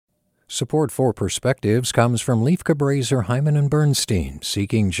Support for Perspectives comes from Leif Cabraser, Hyman and Bernstein,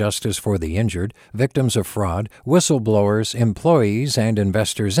 seeking justice for the injured, victims of fraud, whistleblowers, employees, and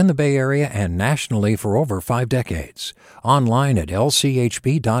investors in the Bay Area and nationally for over 5 decades. Online at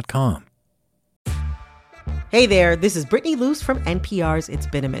lchb.com. Hey there, this is Brittany Luce from NPR's It's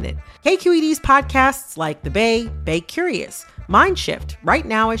Been a Minute. KQED's podcasts like The Bay, Bay Curious, Mindshift, Right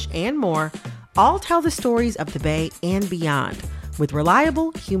Nowish, and more all tell the stories of the Bay and beyond with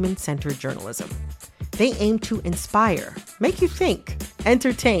reliable, human-centered journalism. They aim to inspire, make you think,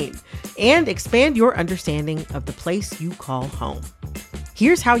 entertain, and expand your understanding of the place you call home.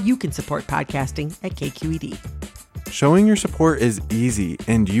 Here's how you can support podcasting at KQED. Showing your support is easy,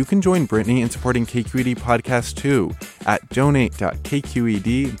 and you can join Brittany in supporting KQED Podcast too at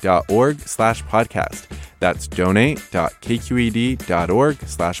donate.kqed.org/podcast. That's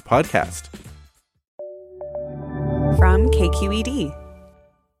donate.kqed.org/podcast. From KQED.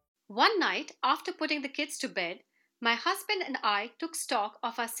 One night, after putting the kids to bed, my husband and I took stock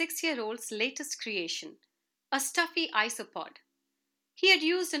of our 6-year-old's latest creation, a stuffy isopod. He had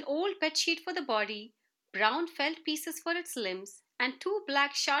used an old bedsheet for the body, brown felt pieces for its limbs, and 2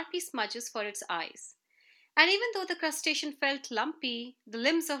 black Sharpie smudges for its eyes. And even though the crustacean felt lumpy, the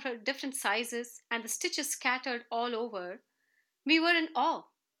limbs of her different sizes, and the stitches scattered all over, we were in awe.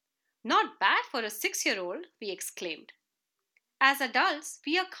 "Not bad for a 6-year-old, we exclaimed. As adults,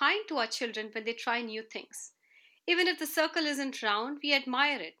 we are kind to our children when they try new things. Even if the circle isn't round, we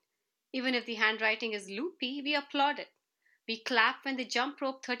admire it. Even if the handwriting is loopy, we applaud it. We clap when they jump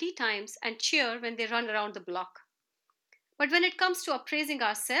rope 30 times and cheer when they run around the block. But when it comes to appraising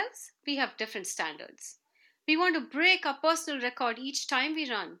ourselves, we have different standards. We want to break our personal record each time we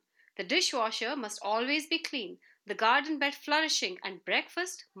run. The dishwasher must always be clean, the garden bed flourishing, and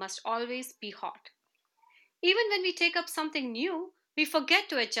breakfast must always be hot. Even when we take up something new, we forget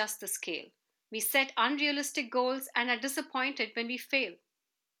to adjust the scale. We set unrealistic goals and are disappointed when we fail.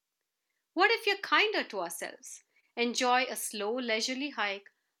 What if we're kinder to ourselves? Enjoy a slow, leisurely hike,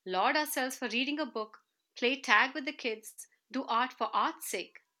 laud ourselves for reading a book, play tag with the kids, do art for art's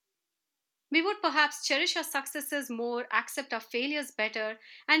sake. We would perhaps cherish our successes more, accept our failures better,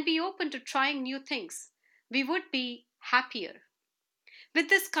 and be open to trying new things. We would be happier. With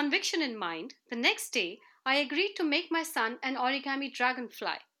this conviction in mind, the next day, I agreed to make my son an origami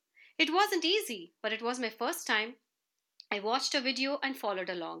dragonfly. It wasn't easy, but it was my first time. I watched a video and followed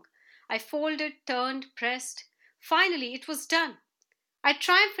along. I folded, turned, pressed. Finally, it was done. I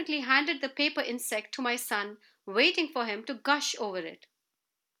triumphantly handed the paper insect to my son, waiting for him to gush over it.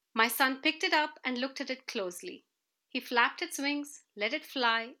 My son picked it up and looked at it closely. He flapped its wings, let it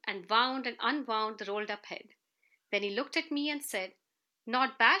fly, and wound and unwound the rolled-up head. Then he looked at me and said,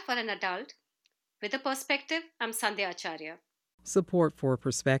 "Not bad for an adult." With a perspective, I'm Sandhya Acharya. Support for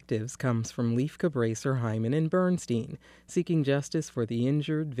Perspectives comes from Leif Cabraser, Hyman and Bernstein, seeking justice for the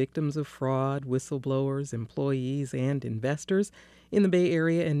injured, victims of fraud, whistleblowers, employees, and investors in the Bay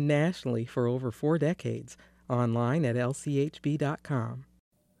Area and nationally for over 4 decades. Online at lchb.com.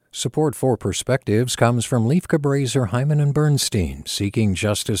 Support for Perspectives comes from Leif Cabraser, Hyman and Bernstein, seeking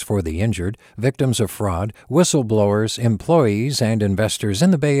justice for the injured, victims of fraud, whistleblowers, employees, and investors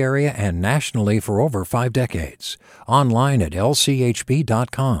in the Bay Area and nationally for over 5 decades. Online at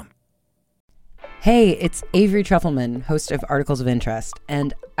lchb.com. Hey, it's Avery Trufelman, host of Articles of Interest,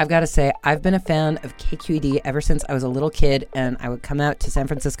 and I've got to say, I've been a fan of KQED ever since I was a little kid, and I would come out to San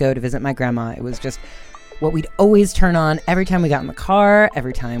Francisco to visit my grandma. It was just what we'd always turn on every time we got in the car,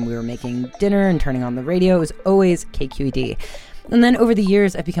 every time we were making dinner and turning on the radio. It was always KQED. And then over the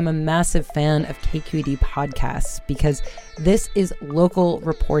years, I've become a massive fan of KQED podcasts because this is local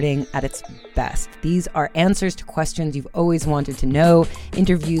reporting at its best. These are answers to questions you've always wanted to know,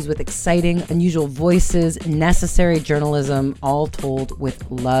 interviews with exciting, unusual voices, necessary journalism, all told with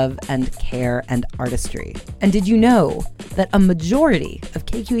love and care and artistry. And did you know that a majority of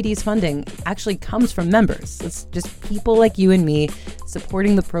KQED's funding actually comes from members? It's just people like you and me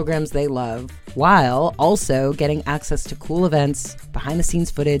supporting the programs they love, while also getting access to cool events,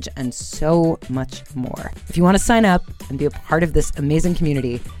 behind-the-scenes footage, and so much more. If you want to sign up and be a part of this amazing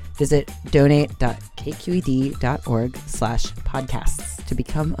community, visit donate.kqed.org/podcasts to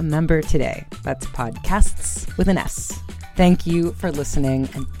become a member today. That's podcasts with an S. Thank you for listening,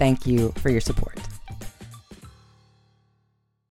 and thank you for your support.